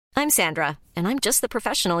I'm Sandra, and I'm just the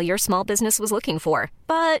professional your small business was looking for.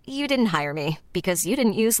 But you didn't hire me because you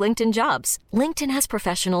didn't use LinkedIn Jobs. LinkedIn has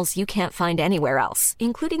professionals you can't find anywhere else,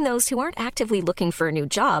 including those who aren't actively looking for a new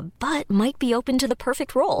job, but might be open to the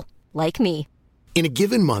perfect role, like me. In a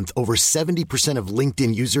given month, over 70% of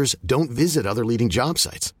LinkedIn users don't visit other leading job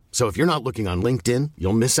sites. So if you're not looking on LinkedIn,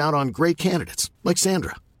 you'll miss out on great candidates like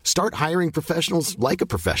Sandra. Start hiring professionals like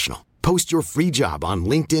a professional. Post your free job on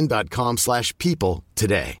linkedin.com/people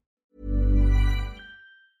today.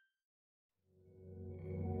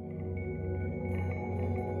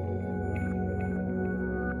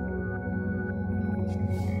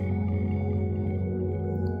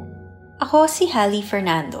 Ako si Hallie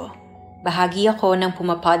Fernando. Bahagi ako ng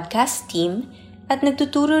Puma Podcast team at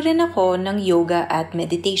nagtuturo rin ako ng yoga at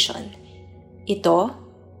meditation. Ito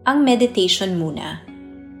ang Meditation Muna,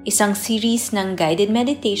 isang series ng guided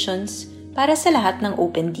meditations para sa lahat ng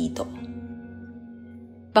open dito.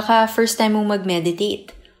 Baka first time mong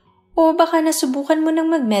mag-meditate o baka nasubukan mo nang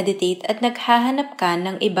mag-meditate at naghahanap ka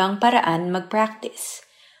ng ibang paraan mag-practice.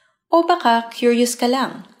 O baka curious ka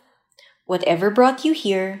lang. Whatever brought you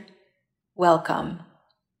here, welcome.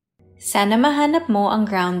 Sana mahanap mo ang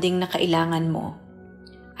grounding na kailangan mo.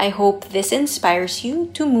 I hope this inspires you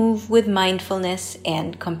to move with mindfulness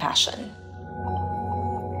and compassion.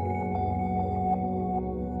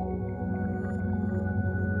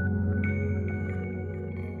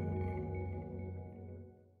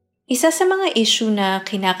 Isa sa mga issue na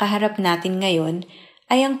kinakaharap natin ngayon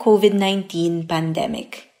ay ang COVID-19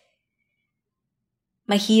 pandemic.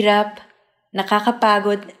 Mahirap,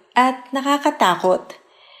 nakakapagod, at nakakatakot.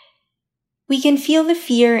 We can feel the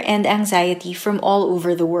fear and anxiety from all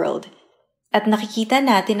over the world. At nakikita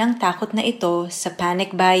natin ang takot na ito sa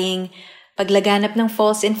panic buying, paglaganap ng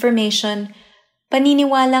false information,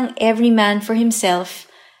 paniniwalang every man for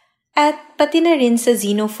himself, at pati na rin sa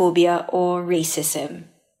xenophobia o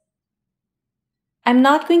racism. I'm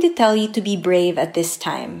not going to tell you to be brave at this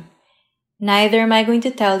time. Neither am I going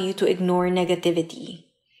to tell you to ignore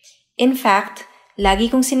negativity. In fact,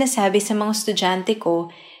 lagi kong sinasabi sa mga estudyante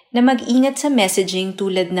ko na mag-ingat sa messaging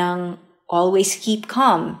tulad ng always keep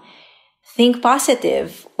calm, think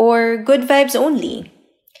positive, or good vibes only.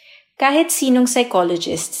 Kahit sinong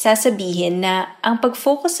psychologist sasabihin na ang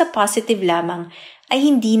pag-focus sa positive lamang ay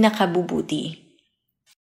hindi nakabubuti.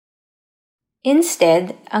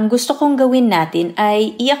 Instead, ang gusto kong gawin natin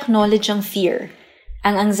ay i-acknowledge ang fear,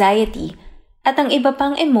 ang anxiety, at ang iba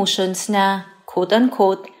pang emotions na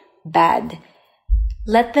quote-unquote bad.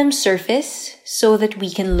 Let them surface so that we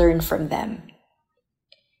can learn from them.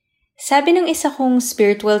 Sabi ng isa kong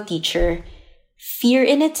spiritual teacher, fear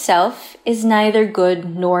in itself is neither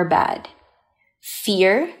good nor bad.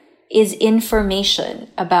 Fear is information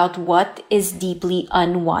about what is deeply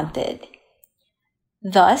unwanted.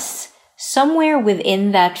 Thus, somewhere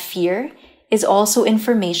within that fear is also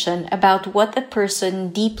information about what a person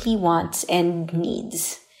deeply wants and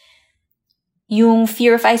needs. Yung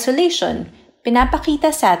fear of isolation,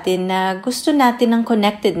 pinapakita sa atin na gusto natin ng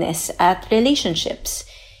connectedness at relationships.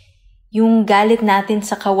 Yung galit natin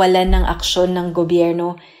sa kawalan ng aksyon ng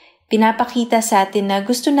gobyerno, pinapakita sa atin na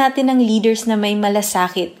gusto natin ng leaders na may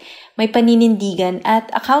malasakit, may paninindigan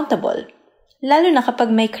at accountable, lalo na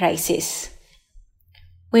kapag may crisis.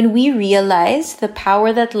 When we realize the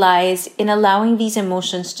power that lies in allowing these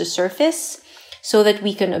emotions to surface so that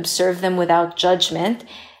we can observe them without judgment,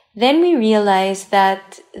 then we realize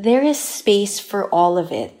that there is space for all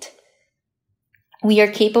of it. We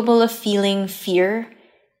are capable of feeling fear,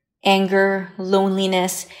 anger,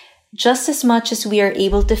 loneliness, just as much as we are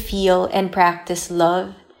able to feel and practice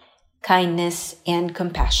love, kindness, and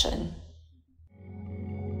compassion.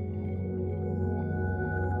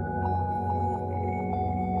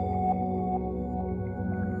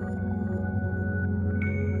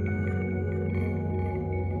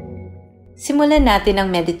 Simulan natin ang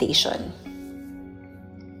meditation.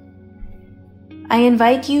 I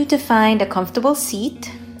invite you to find a comfortable seat.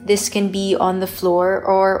 This can be on the floor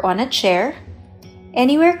or on a chair,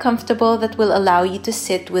 anywhere comfortable that will allow you to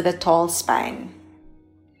sit with a tall spine.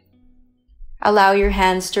 Allow your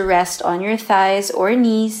hands to rest on your thighs or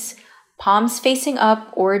knees, palms facing up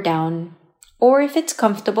or down. Or if it's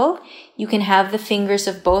comfortable, you can have the fingers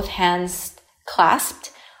of both hands clasped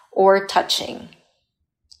or touching.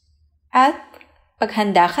 At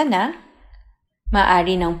paghanda ka na,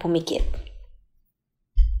 maaari nang pumikit.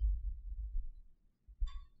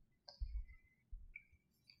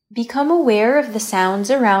 Become aware of the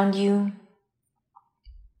sounds around you,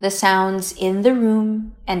 the sounds in the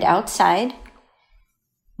room and outside.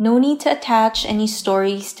 No need to attach any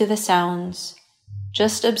stories to the sounds.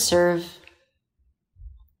 Just observe.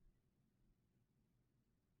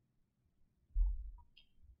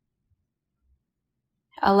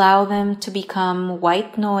 Allow them to become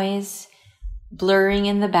white noise, blurring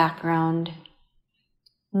in the background,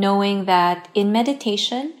 knowing that in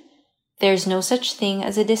meditation, there's no such thing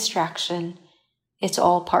as a distraction. It's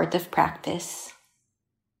all part of practice.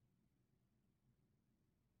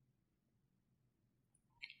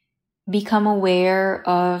 Become aware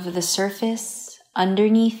of the surface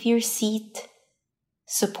underneath your seat,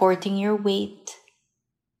 supporting your weight.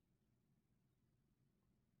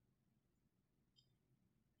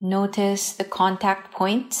 Notice the contact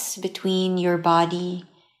points between your body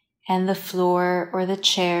and the floor or the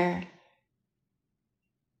chair.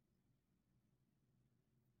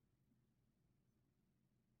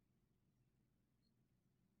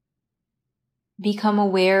 Become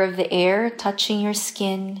aware of the air touching your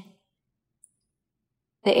skin,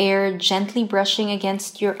 the air gently brushing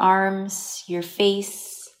against your arms, your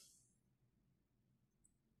face.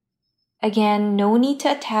 Again, no need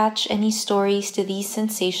to attach any stories to these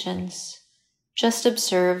sensations. Just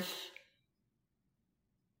observe.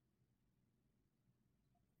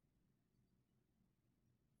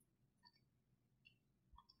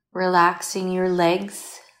 Relaxing your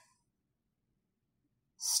legs,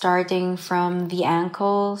 starting from the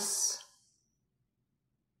ankles,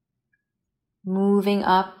 moving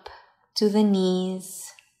up to the knees.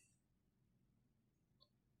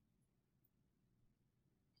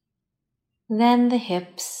 Then the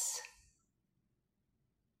hips.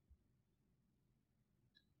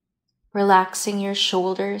 Relaxing your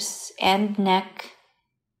shoulders and neck.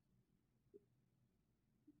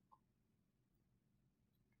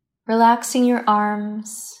 Relaxing your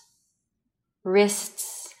arms,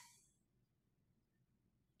 wrists,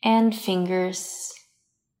 and fingers.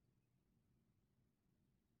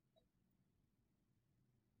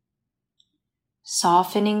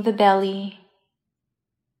 Softening the belly.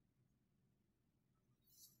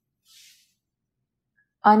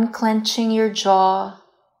 Unclenching your jaw,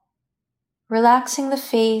 relaxing the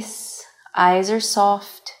face, eyes are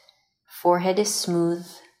soft, forehead is smooth.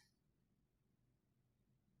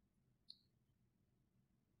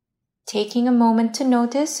 Taking a moment to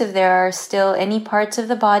notice if there are still any parts of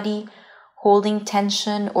the body holding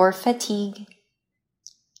tension or fatigue.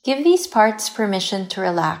 Give these parts permission to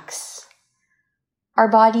relax. Our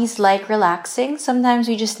bodies like relaxing. Sometimes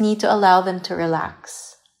we just need to allow them to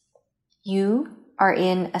relax. You are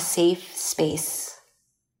in a safe space.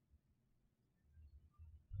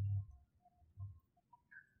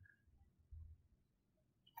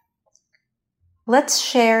 Let's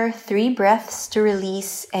share 3 breaths to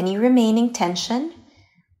release any remaining tension.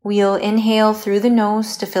 We'll inhale through the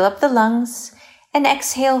nose to fill up the lungs and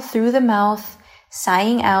exhale through the mouth,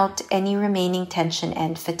 sighing out any remaining tension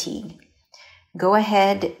and fatigue. Go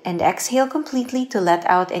ahead and exhale completely to let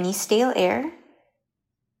out any stale air.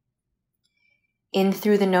 In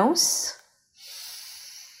through the nose.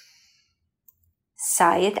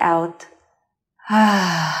 Sigh it out.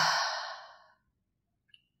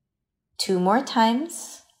 2 more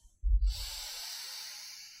times.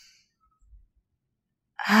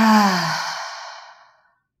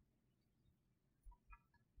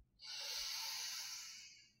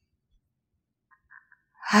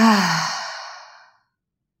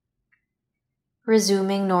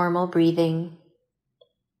 Resuming normal breathing.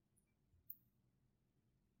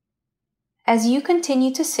 As you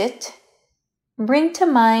continue to sit, bring to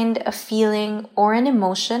mind a feeling or an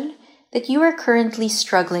emotion that you are currently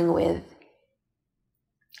struggling with.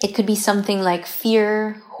 It could be something like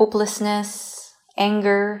fear, hopelessness,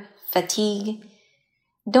 anger, fatigue.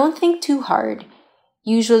 Don't think too hard.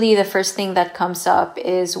 Usually the first thing that comes up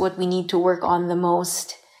is what we need to work on the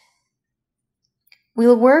most.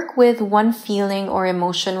 We'll work with one feeling or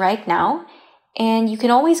emotion right now, and you can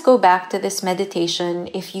always go back to this meditation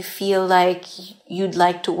if you feel like you'd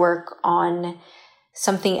like to work on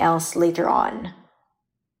something else later on.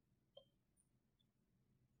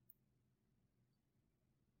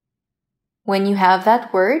 When you have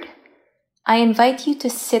that word, I invite you to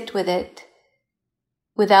sit with it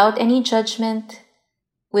without any judgment,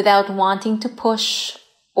 without wanting to push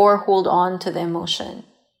or hold on to the emotion.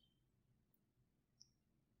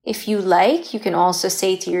 If you like, you can also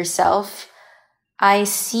say to yourself, I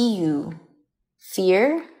see you.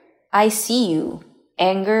 Fear, I see you.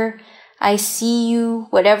 Anger, I see you.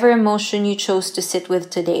 Whatever emotion you chose to sit with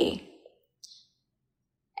today.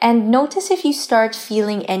 And notice if you start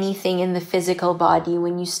feeling anything in the physical body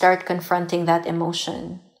when you start confronting that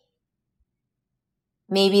emotion.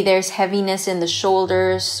 Maybe there's heaviness in the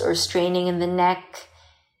shoulders or straining in the neck.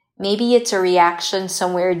 Maybe it's a reaction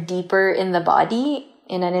somewhere deeper in the body,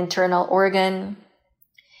 in an internal organ.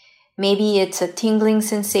 Maybe it's a tingling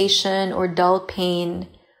sensation or dull pain.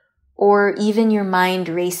 or even your mind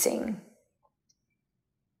racing.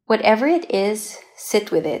 Whatever it is,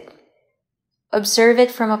 sit with it. Observe it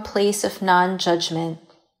from a place of non-judgment.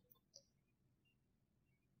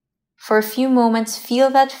 For a few moments, feel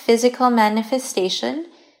that physical manifestation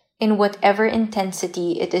in whatever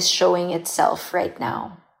intensity it is showing itself right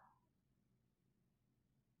now.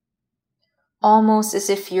 Almost as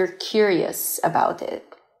if you're curious about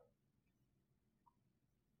it.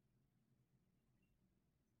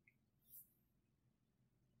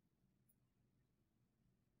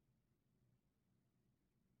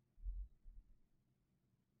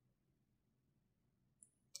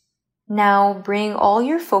 Now bring all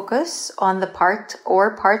your focus on the part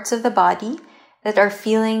or parts of the body that are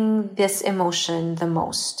feeling this emotion the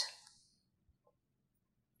most.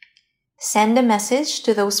 Send a message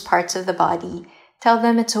to those parts of the body. Tell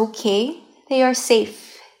them it's okay, they are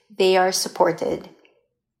safe, they are supported.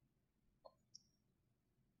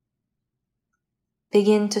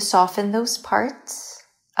 Begin to soften those parts,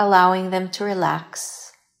 allowing them to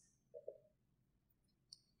relax.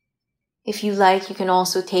 If you like, you can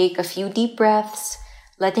also take a few deep breaths,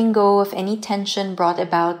 letting go of any tension brought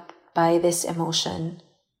about by this emotion.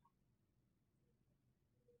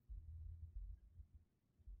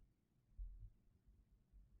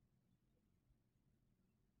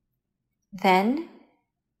 Then,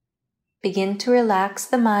 begin to relax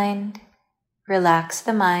the mind, relax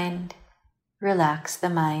the mind, relax the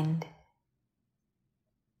mind.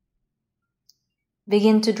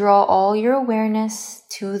 Begin to draw all your awareness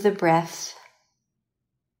to the breath.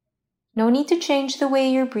 No need to change the way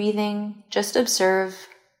you're breathing, just observe.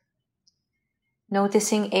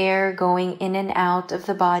 Noticing air going in and out of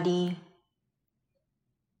the body.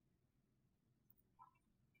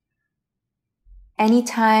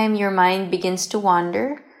 Anytime your mind begins to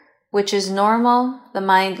wander, which is normal, the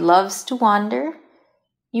mind loves to wander,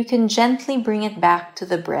 you can gently bring it back to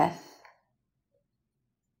the breath.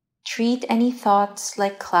 Treat any thoughts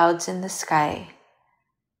like clouds in the sky.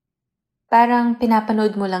 Parang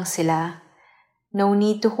pinapanood mo lang sila. No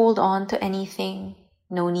need to hold on to anything.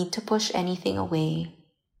 No need to push anything away.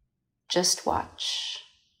 Just watch.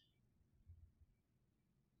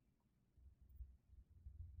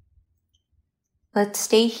 Let's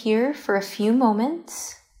stay here for a few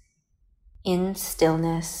moments in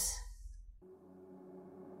stillness.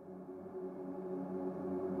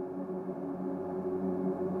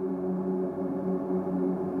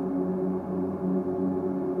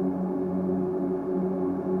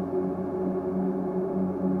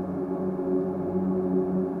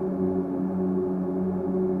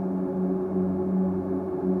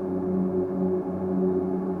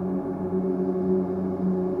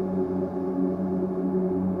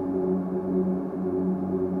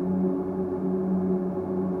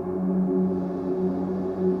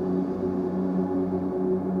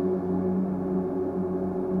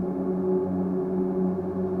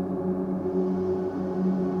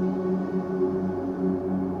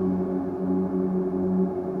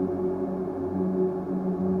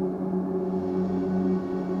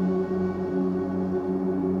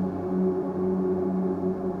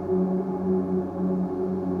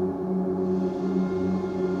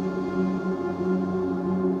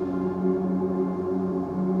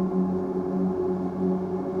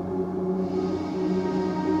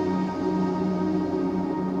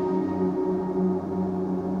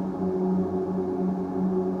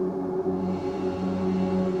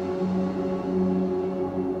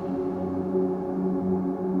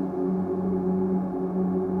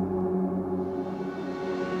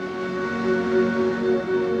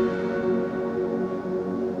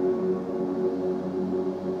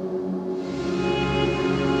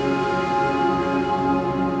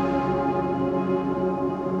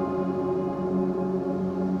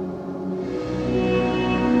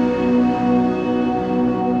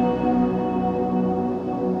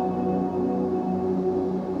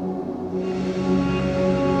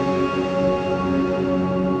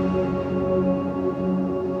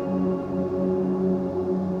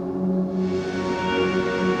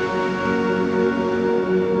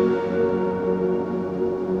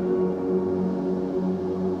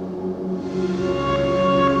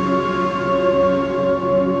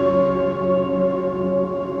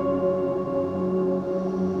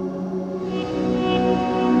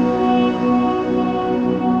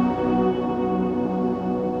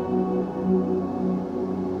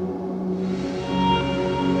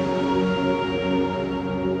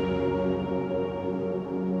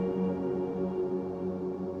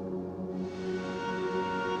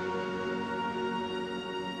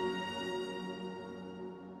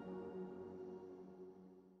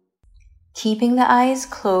 Keeping the eyes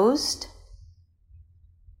closed,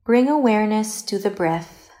 bring awareness to the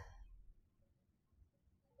breath.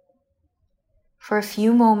 For a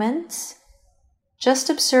few moments, just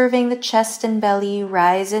observing the chest and belly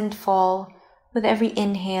rise and fall with every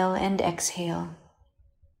inhale and exhale.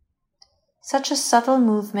 Such a subtle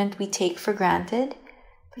movement we take for granted,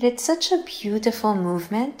 but it's such a beautiful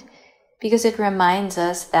movement because it reminds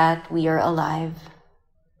us that we are alive.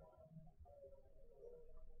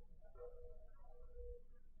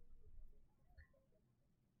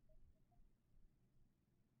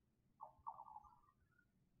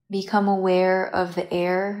 Become aware of the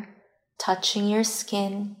air touching your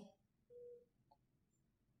skin.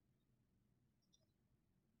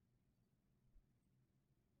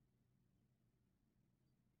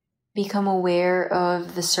 Become aware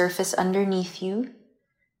of the surface underneath you,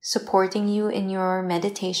 supporting you in your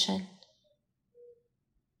meditation.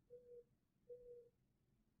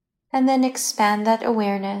 And then expand that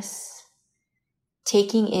awareness,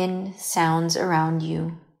 taking in sounds around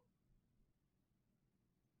you.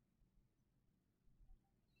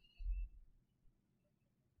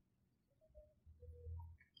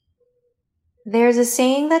 There's a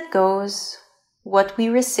saying that goes, "What we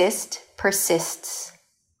resist persists."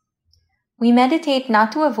 We meditate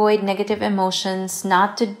not to avoid negative emotions,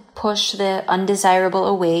 not to push the undesirable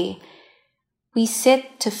away. We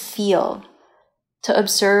sit to feel, to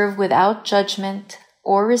observe without judgment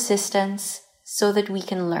or resistance so that we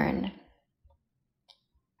can learn.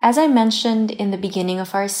 As I mentioned in the beginning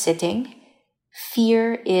of our sitting,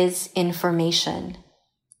 fear is information.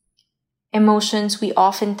 Emotions we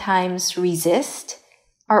oftentimes resist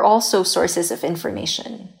are also sources of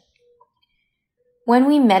information. When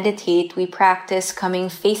we meditate, we practice coming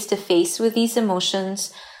face to face with these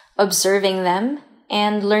emotions, observing them,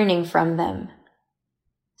 and learning from them.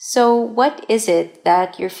 So, what is it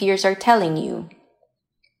that your fears are telling you?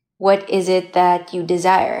 What is it that you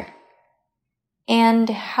desire? And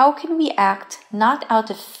how can we act not out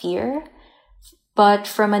of fear, but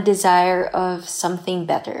from a desire of something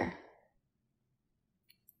better?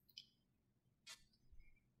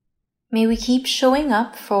 May we keep showing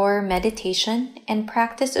up for meditation and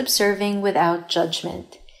practice observing without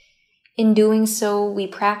judgment. In doing so,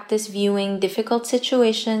 we practice viewing difficult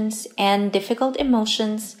situations and difficult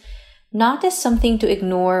emotions not as something to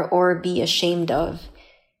ignore or be ashamed of.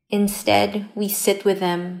 Instead, we sit with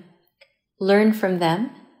them, learn from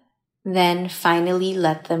them, then finally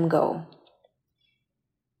let them go.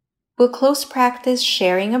 We'll close practice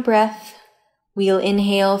sharing a breath. We'll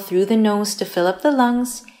inhale through the nose to fill up the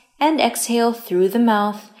lungs and exhale through the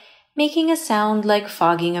mouth, making a sound like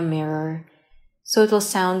fogging a mirror. So it'll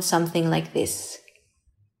sound something like this.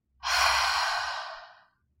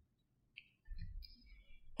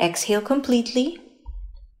 Exhale completely.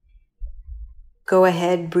 Go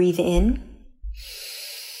ahead, breathe in.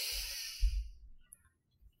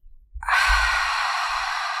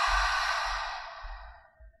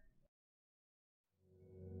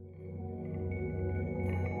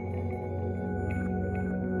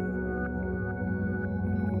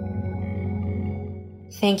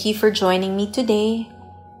 Thank you for joining me today.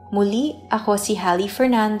 Muli, ako si Hallie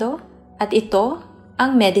Fernando at ito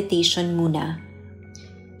ang Meditation Muna.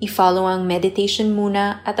 I-follow ang Meditation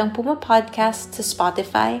Muna at ang Puma Podcast sa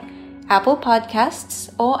Spotify, Apple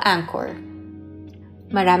Podcasts o Anchor.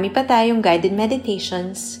 Marami pa tayong guided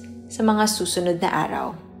meditations sa mga susunod na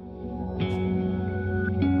araw.